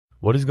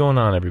What is going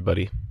on,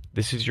 everybody?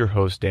 This is your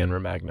host, Dan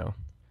Romagno.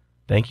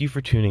 Thank you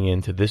for tuning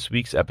in to this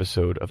week's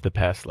episode of The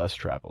Past Less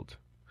Traveled,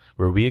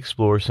 where we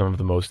explore some of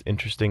the most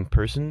interesting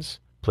persons,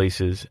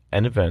 places,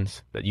 and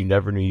events that you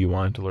never knew you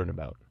wanted to learn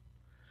about.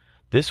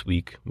 This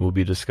week, we'll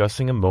be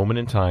discussing a moment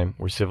in time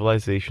where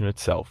civilization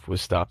itself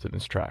was stopped in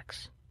its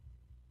tracks.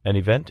 An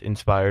event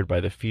inspired by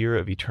the fear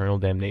of eternal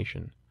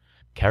damnation,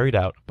 carried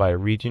out by a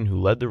region who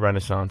led the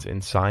Renaissance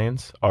in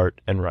science, art,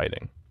 and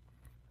writing.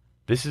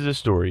 This is a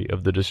story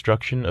of the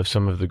destruction of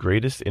some of the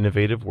greatest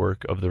innovative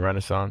work of the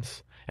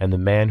Renaissance and the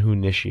man who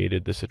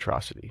initiated this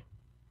atrocity.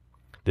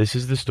 This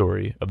is the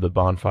story of the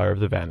Bonfire of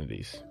the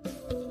Vanities.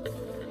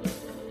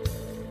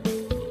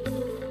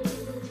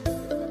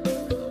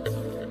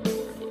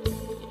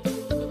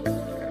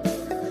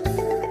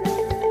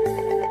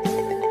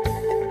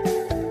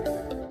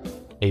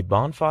 A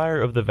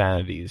bonfire of the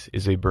vanities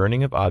is a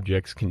burning of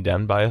objects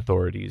condemned by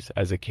authorities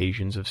as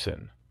occasions of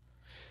sin.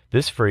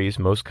 This phrase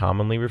most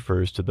commonly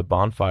refers to the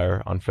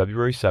bonfire on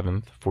February 7,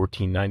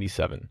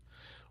 1497,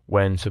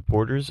 when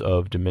supporters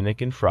of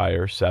Dominican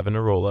Friar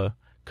Savonarola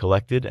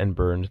collected and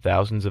burned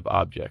thousands of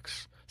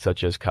objects,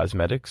 such as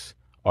cosmetics,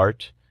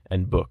 art,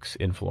 and books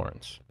in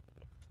Florence.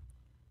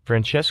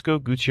 Francesco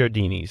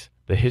Guicciardini's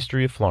The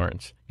History of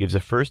Florence gives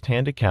a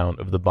first-hand account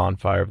of the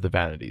Bonfire of the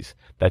Vanities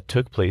that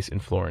took place in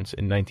Florence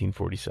in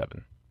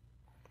 1947.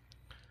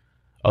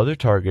 Other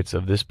targets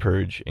of this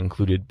purge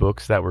included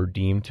books that were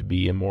deemed to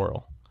be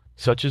immoral,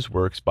 such as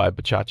works by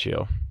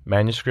Boccaccio,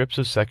 manuscripts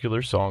of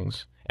secular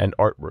songs, and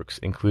artworks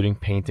including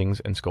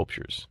paintings and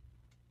sculptures.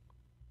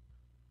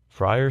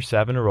 Friar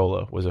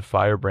Savonarola was a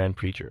firebrand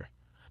preacher,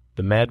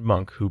 the mad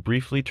monk who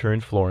briefly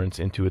turned Florence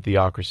into a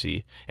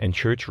theocracy and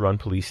church-run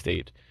police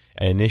state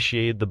and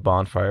initiated the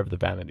Bonfire of the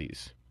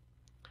Vanities.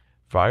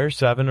 Friar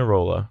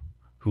Savonarola,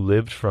 who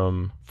lived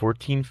from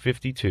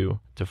 1452 to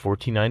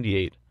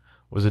 1498,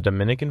 was a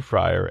Dominican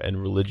friar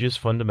and religious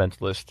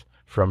fundamentalist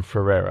from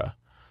Ferrara,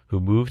 who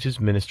moved his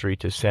ministry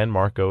to San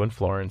Marco in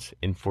Florence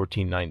in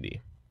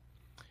 1490.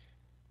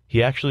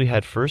 He actually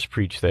had first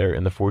preached there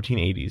in the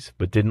 1480s,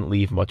 but didn't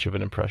leave much of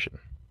an impression.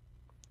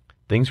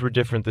 Things were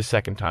different the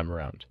second time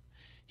around.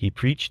 He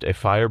preached a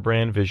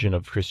firebrand vision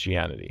of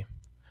Christianity,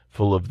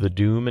 full of the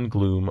doom and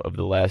gloom of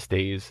the last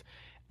days,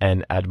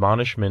 and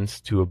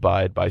admonishments to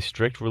abide by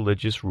strict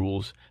religious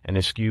rules and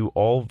eschew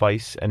all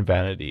vice and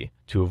vanity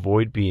to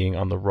avoid being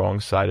on the wrong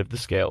side of the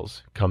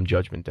scales come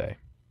Judgment Day.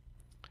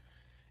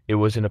 It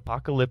was an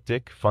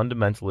apocalyptic,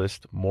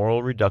 fundamentalist,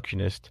 moral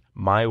reductionist,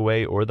 my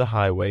way or the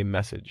highway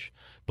message,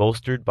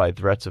 bolstered by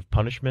threats of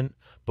punishment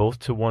both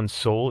to one's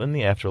soul in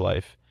the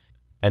afterlife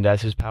and,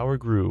 as his power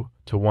grew,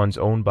 to one's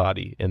own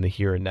body in the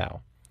here and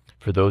now,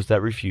 for those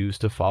that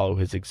refused to follow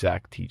his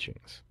exact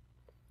teachings.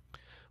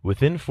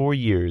 Within 4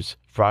 years,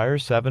 Friar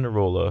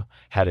Savonarola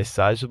had a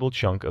sizable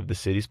chunk of the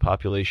city's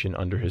population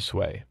under his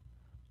sway.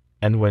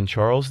 And when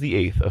Charles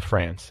VIII of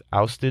France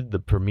ousted the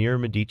premier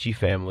Medici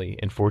family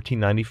in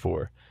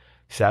 1494,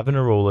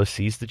 Savonarola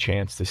seized the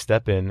chance to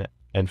step in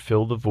and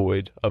fill the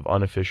void of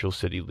unofficial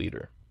city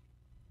leader.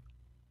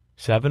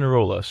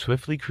 Savonarola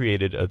swiftly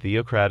created a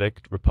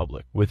theocratic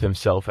republic with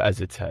himself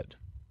as its head,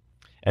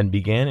 and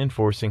began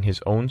enforcing his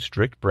own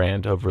strict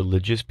brand of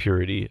religious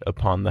purity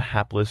upon the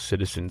hapless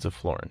citizens of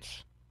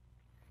Florence.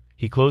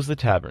 He closed the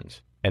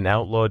taverns and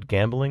outlawed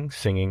gambling,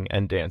 singing,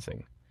 and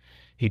dancing.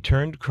 He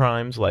turned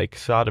crimes like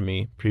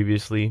sodomy,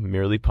 previously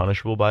merely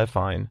punishable by a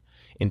fine,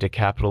 into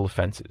capital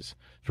offenses,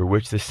 for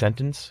which the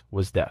sentence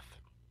was death.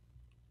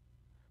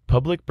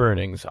 Public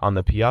burnings on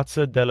the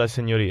Piazza della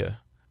Signoria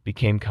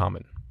became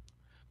common.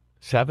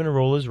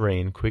 Savonarola's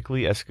reign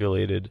quickly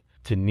escalated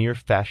to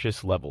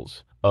near-fascist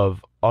levels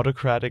of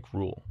autocratic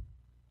rule.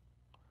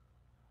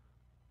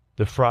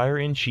 The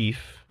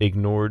friar-in-chief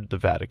ignored the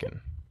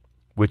Vatican,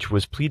 which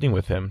was pleading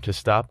with him to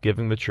stop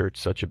giving the church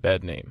such a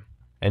bad name,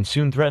 and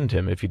soon threatened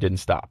him if he didn't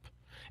stop,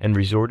 and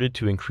resorted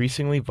to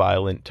increasingly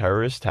violent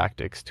terrorist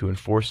tactics to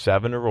enforce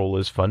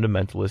Savonarola's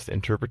fundamentalist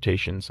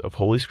interpretations of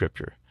Holy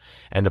Scripture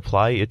and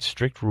apply its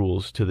strict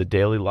rules to the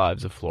daily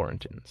lives of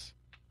Florentines.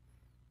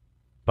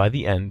 By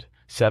the end,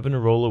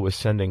 Savonarola was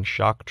sending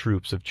shock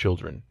troops of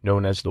children,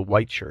 known as the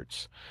White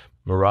Shirts,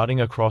 marauding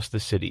across the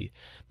city,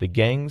 the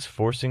gangs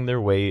forcing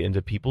their way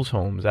into people's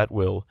homes at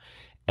will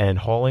and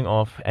hauling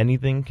off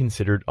anything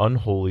considered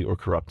unholy or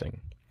corrupting.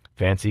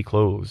 Fancy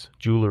clothes,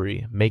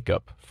 jewelry,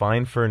 makeup,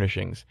 fine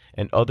furnishings,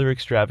 and other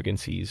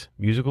extravagancies,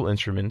 musical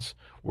instruments,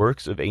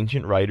 works of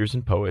ancient writers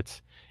and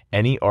poets,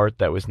 any art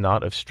that was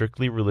not of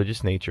strictly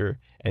religious nature,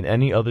 and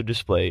any other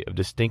display of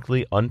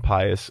distinctly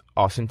unpious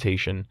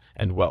ostentation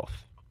and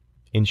wealth.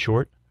 In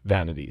short,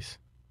 vanities.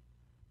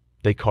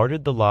 They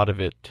carted the lot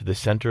of it to the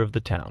center of the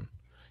town,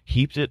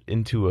 heaped it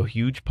into a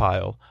huge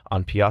pile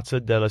on Piazza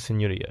della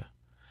Signoria,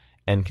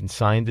 and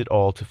consigned it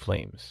all to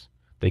flames.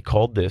 They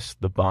called this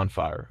the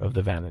Bonfire of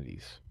the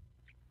Vanities.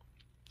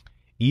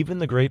 Even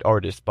the great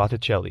artist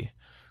Botticelli,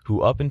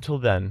 who up until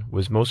then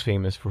was most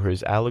famous for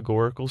his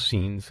allegorical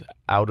scenes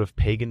out of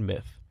pagan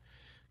myth,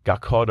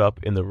 got caught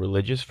up in the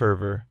religious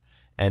fervor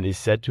and is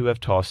said to have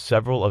tossed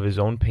several of his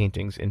own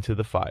paintings into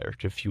the fire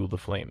to fuel the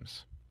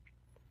flames.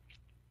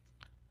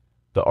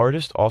 The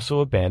artist also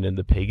abandoned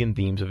the pagan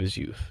themes of his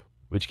youth,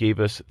 which gave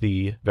us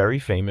the very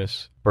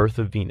famous Birth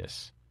of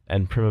Venus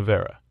and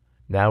Primavera,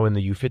 now in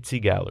the Uffizi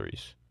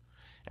galleries,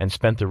 and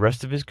spent the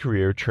rest of his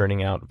career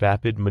churning out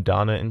vapid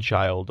Madonna and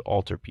Child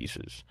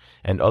altarpieces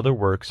and other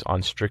works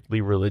on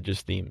strictly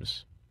religious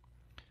themes.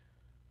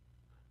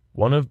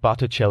 One of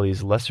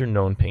Botticelli's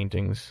lesser-known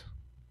paintings,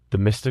 The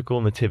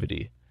Mystical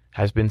Nativity,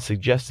 has been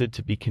suggested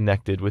to be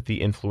connected with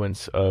the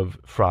influence of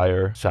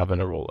Friar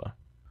Savonarola,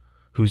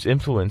 whose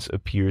influence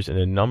appears in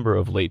a number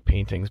of late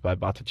paintings by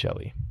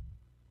Botticelli.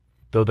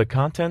 Though the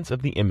contents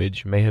of the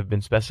image may have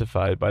been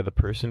specified by the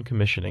person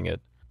commissioning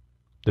it,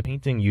 the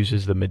painting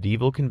uses the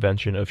medieval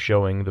convention of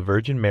showing the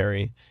Virgin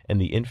Mary and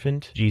the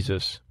infant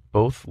Jesus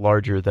both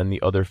larger than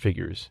the other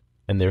figures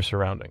and their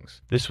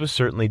surroundings. This was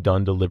certainly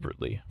done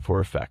deliberately, for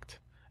effect,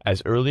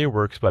 as earlier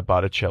works by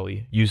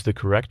Botticelli used the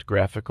correct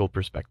graphical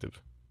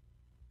perspective.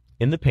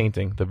 In the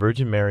painting, the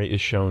Virgin Mary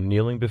is shown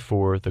kneeling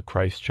before the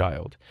Christ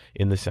child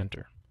in the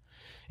center,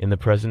 in the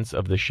presence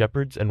of the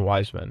shepherds and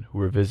wise men who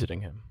were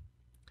visiting him.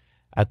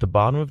 At the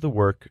bottom of the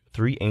work,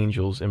 3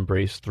 angels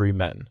embrace 3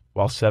 men,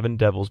 while 7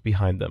 devils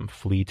behind them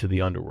flee to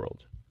the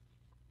underworld.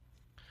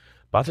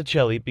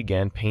 Botticelli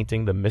began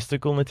painting the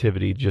mystical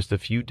nativity just a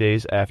few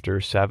days after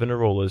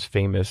Savonarola's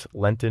famous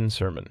Lenten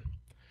sermon.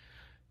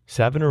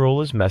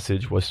 Savonarola's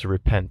message was to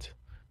repent,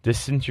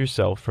 distance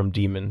yourself from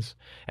demons,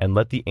 and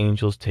let the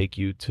angels take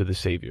you to the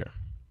Savior.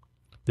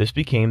 This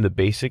became the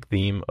basic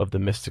theme of the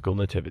mystical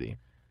nativity.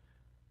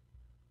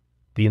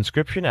 The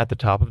inscription at the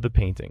top of the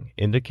painting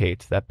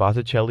indicates that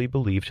Botticelli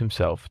believed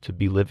himself to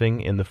be living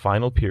in the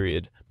final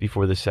period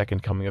before the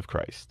second coming of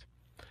Christ.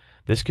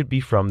 This could be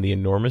from the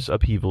enormous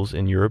upheavals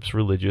in Europe's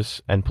religious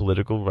and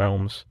political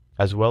realms,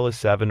 as well as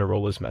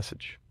Savonarola's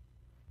message.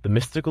 The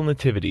mystical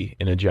nativity,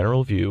 in a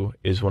general view,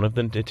 is one of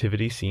the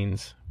nativity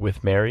scenes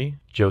with Mary,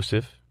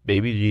 Joseph,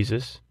 baby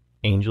Jesus,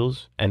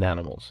 angels, and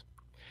animals.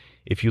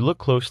 If you look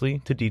closely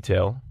to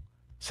detail,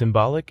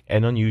 symbolic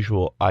and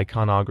unusual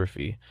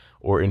iconography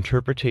or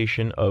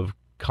interpretation of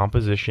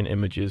composition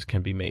images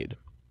can be made.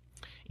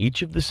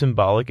 Each of the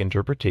symbolic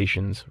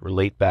interpretations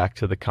relate back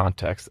to the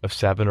context of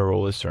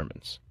Savonarola's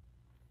sermons.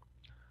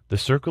 The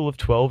circle of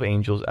 12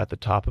 angels at the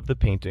top of the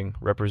painting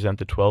represent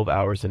the 12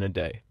 hours in a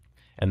day,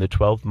 and the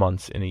 12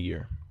 months in a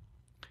year.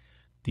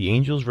 The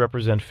angels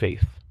represent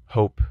faith,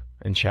 hope,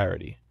 and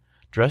charity,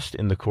 dressed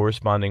in the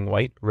corresponding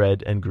white,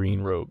 red, and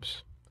green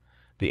robes.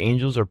 The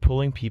angels are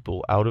pulling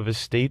people out of a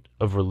state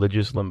of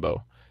religious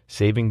limbo,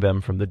 saving them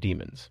from the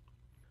demons.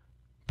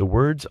 The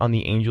words on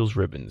the angels'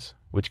 ribbons,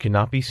 which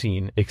cannot be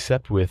seen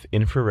except with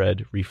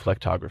infrared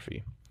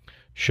reflectography,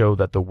 show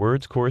that the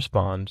words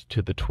correspond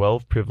to the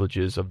 12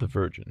 privileges of the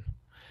Virgin.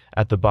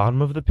 At the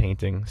bottom of the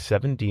painting,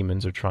 7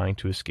 demons are trying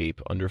to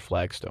escape under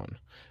flagstone,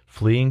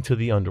 fleeing to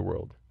the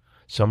underworld.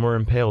 Some are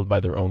impaled by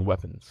their own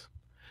weapons.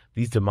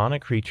 These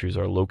demonic creatures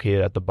are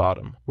located at the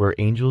bottom, where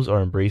angels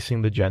are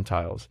embracing the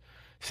Gentiles,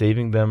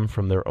 saving them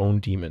from their own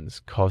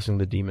demons, causing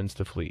the demons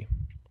to flee.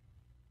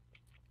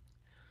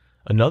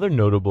 Another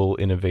notable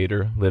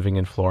innovator living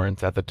in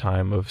Florence at the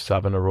time of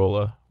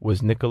Savonarola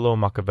was Niccolò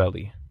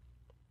Machiavelli.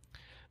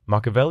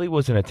 Machiavelli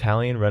was an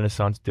Italian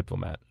Renaissance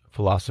diplomat,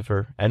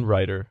 philosopher, and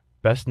writer,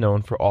 best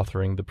known for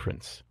authoring The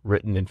Prince,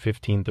 written in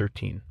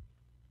 1513.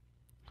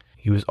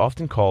 He was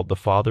often called the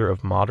father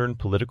of modern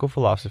political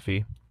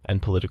philosophy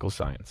and political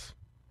science.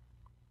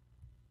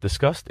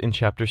 Discussed in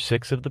Chapter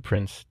 6 of The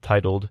Prince,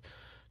 titled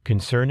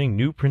Concerning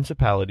New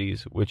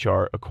Principalities Which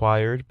Are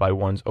Acquired by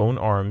One's Own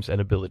Arms and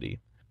Ability,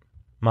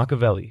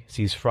 Machiavelli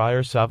sees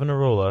Friar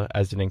Savonarola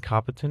as an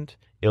incompetent,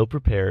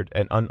 ill-prepared,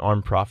 and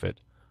unarmed prophet,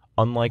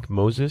 unlike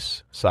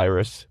Moses,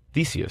 Cyrus,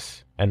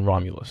 Theseus, and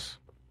Romulus.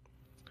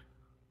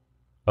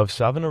 Of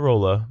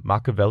Savonarola,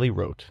 Machiavelli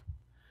wrote,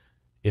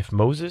 "If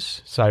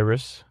Moses,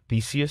 Cyrus,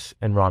 Theseus,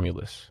 and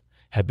Romulus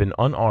had been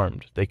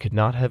unarmed, they could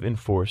not have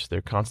enforced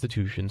their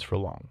constitutions for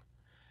long,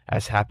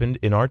 as happened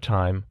in our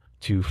time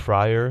to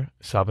Friar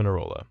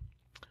Savonarola,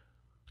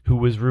 who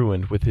was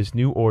ruined with his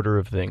new order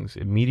of things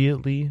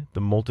immediately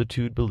the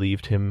multitude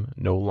believed him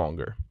no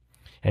longer,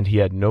 and he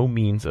had no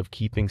means of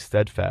keeping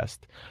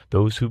steadfast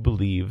those who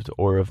believed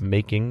or of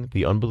making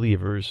the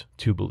unbelievers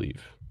to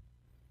believe."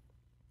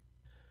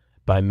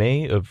 By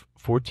May of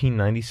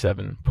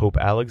 1497, Pope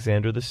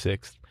Alexander VI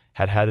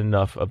had had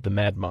enough of the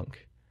mad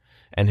monk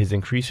and his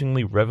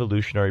increasingly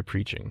revolutionary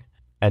preaching,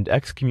 and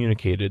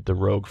excommunicated the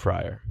rogue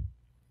friar.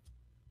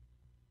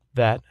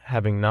 That,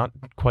 having not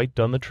quite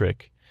done the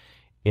trick,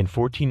 in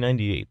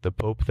 1498 the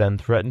Pope then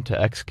threatened to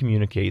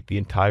excommunicate the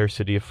entire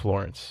city of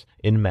Florence,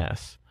 in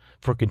mass,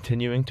 for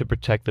continuing to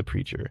protect the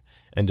preacher,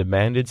 and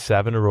demanded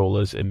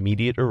Savonarola's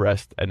immediate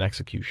arrest and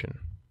execution.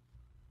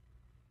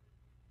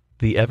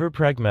 The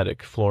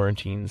ever-pragmatic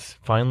Florentines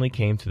finally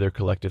came to their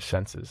collective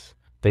senses.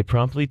 They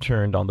promptly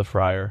turned on the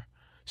friar,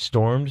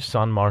 stormed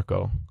San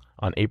Marco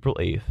on April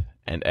 8th,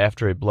 and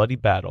after a bloody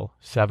battle,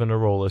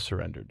 Savonarola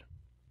surrendered.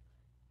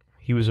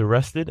 He was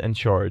arrested and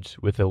charged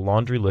with a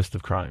laundry list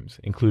of crimes,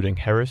 including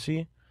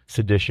heresy,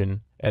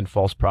 sedition, and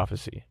false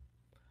prophecy.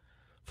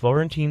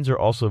 Florentines are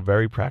also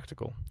very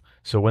practical,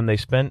 So when they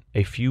spent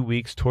a few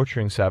weeks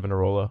torturing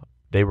Savonarola,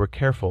 they were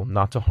careful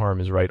not to harm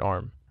his right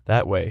arm.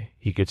 That way,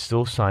 he could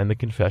still sign the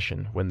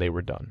confession when they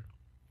were done.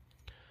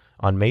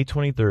 On May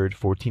 23,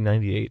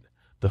 1498,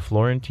 the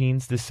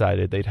Florentines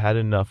decided they'd had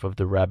enough of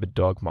the rabid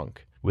dog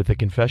monk. With the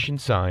confession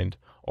signed,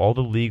 all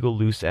the legal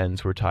loose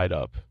ends were tied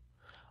up.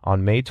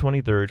 On May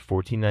 23,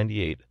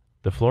 1498,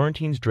 the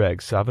Florentines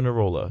dragged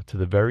Savonarola to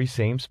the very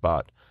same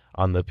spot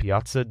on the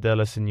Piazza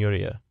della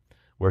Signoria,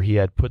 where he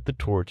had put the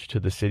torch to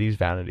the city's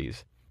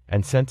vanities,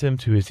 and sent him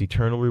to his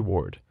eternal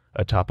reward,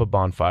 atop a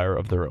bonfire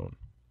of their own.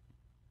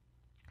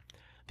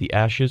 The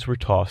ashes were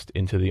tossed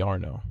into the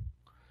Arno.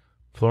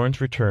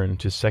 Florence returned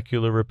to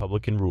secular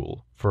republican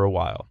rule for a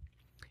while,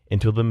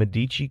 until the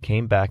Medici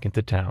came back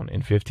into town in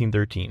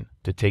 1513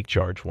 to take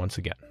charge once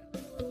again.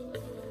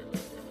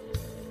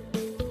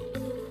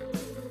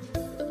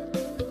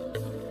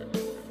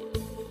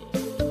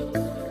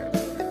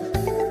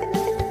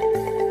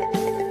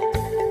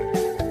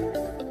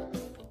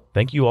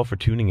 Thank you all for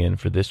tuning in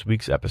for this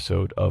week's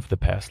episode of The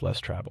Past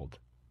Less Traveled.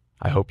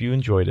 I hope you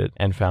enjoyed it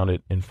and found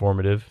it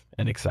informative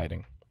and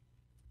exciting.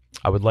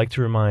 I would like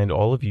to remind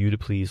all of you to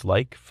please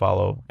like,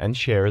 follow, and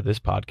share this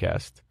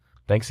podcast.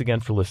 Thanks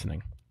again for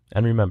listening.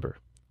 And remember,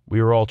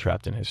 we are all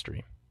trapped in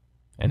history.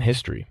 And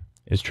history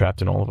is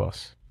trapped in all of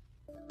us.